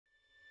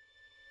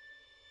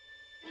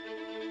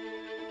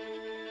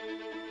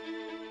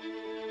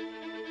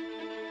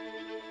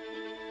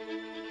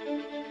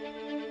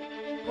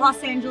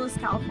Los Angeles,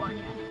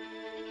 California.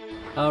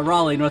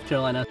 Raleigh, North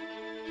Carolina.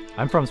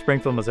 I'm from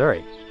Springfield,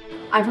 Missouri.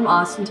 I'm from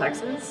Austin,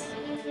 Texas.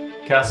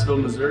 Cassville,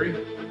 Missouri.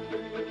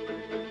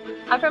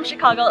 I'm from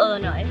Chicago,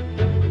 Illinois.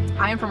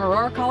 I am from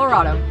Aurora,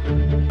 Colorado.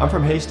 I'm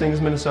from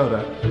Hastings,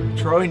 Minnesota.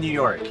 Troy, New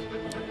York.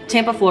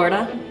 Tampa,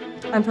 Florida.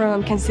 I'm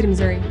from Kansas City,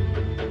 Missouri.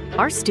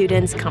 Our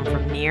students come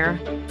from near,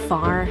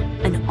 far,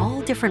 and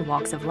all different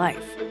walks of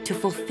life to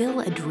fulfill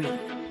a dream.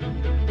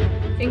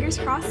 Fingers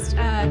crossed,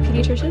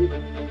 pediatrician.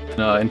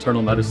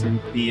 Internal medicine.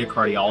 Be a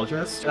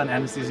cardiologist. An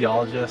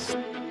anesthesiologist.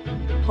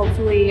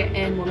 Hopefully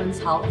in women's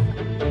health.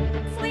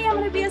 Hopefully I'm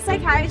going to be a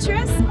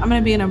psychiatrist. I'm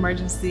going to be an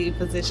emergency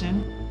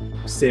physician.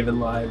 Saving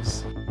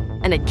lives.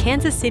 And at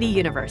Kansas City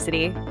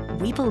University,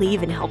 we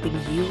believe in helping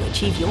you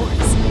achieve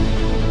yours.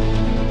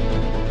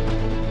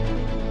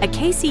 A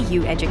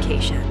KCU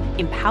education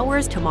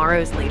empowers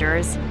tomorrow's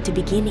leaders to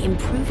begin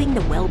improving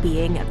the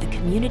well-being of the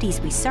communities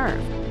we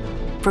serve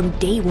from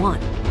day one.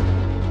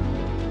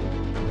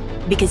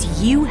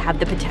 Because you have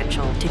the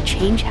potential to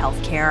change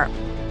healthcare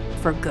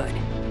for good.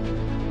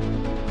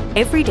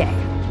 Every day,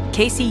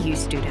 KCU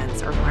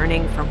students are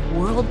learning from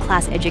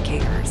world-class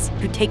educators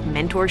who take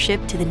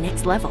mentorship to the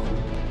next level,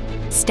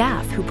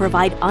 staff who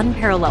provide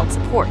unparalleled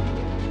support,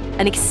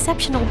 and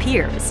exceptional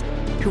peers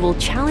who will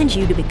challenge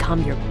you to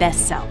become your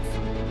best self.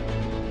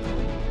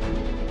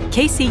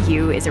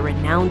 KCU is a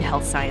renowned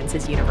health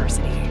sciences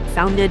university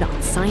founded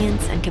on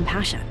science and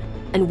compassion,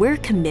 and we're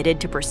committed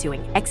to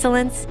pursuing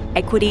excellence,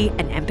 equity,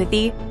 and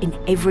empathy in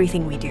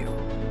everything we do.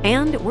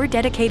 And we're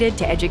dedicated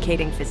to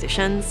educating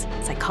physicians,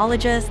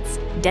 psychologists,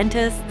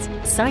 dentists,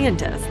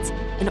 scientists,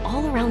 and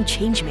all-around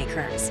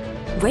changemakers,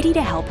 ready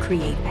to help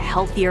create a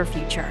healthier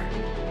future.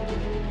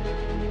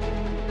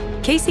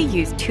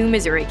 KCU's 2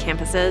 Missouri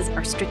campuses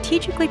are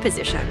strategically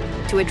positioned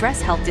to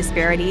address health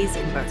disparities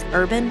in both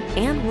urban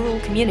and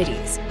rural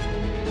communities.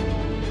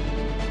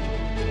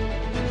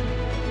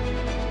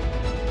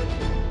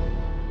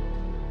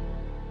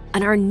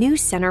 And our new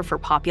Center for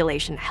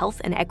Population Health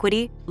and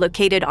Equity,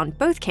 located on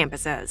both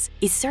campuses,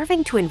 is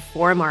serving to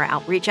inform our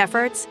outreach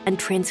efforts and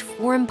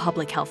transform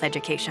public health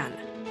education.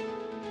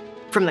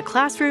 From the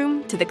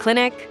classroom to the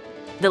clinic,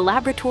 the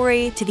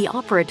laboratory to the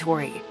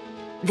operatory,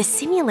 the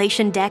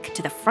simulation deck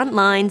to the front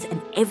lines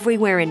and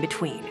everywhere in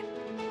between.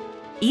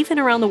 Even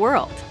around the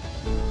world,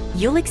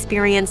 you'll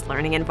experience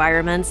learning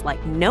environments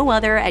like no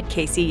other at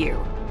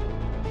KCU.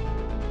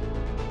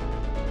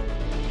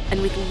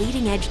 And with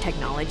leading-edge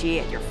technology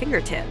at your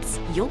fingertips,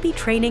 you'll be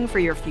training for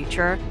your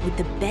future with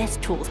the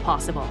best tools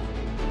possible.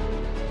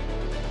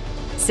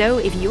 So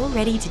if you're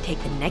ready to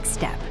take the next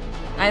step,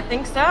 I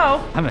think so.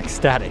 I'm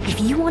ecstatic. if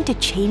you want to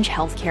change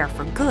healthcare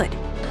for good,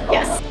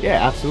 Yes.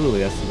 Yeah, absolutely.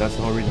 That's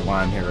the whole reason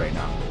why I'm here right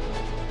now.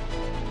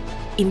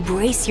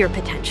 embrace your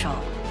potential.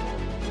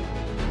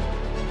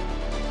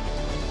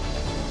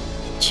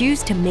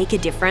 Choose to make a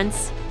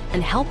difference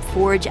and help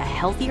forge a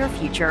healthier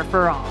future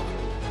for all.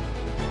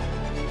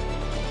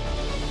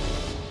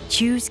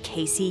 Choose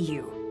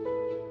KCU.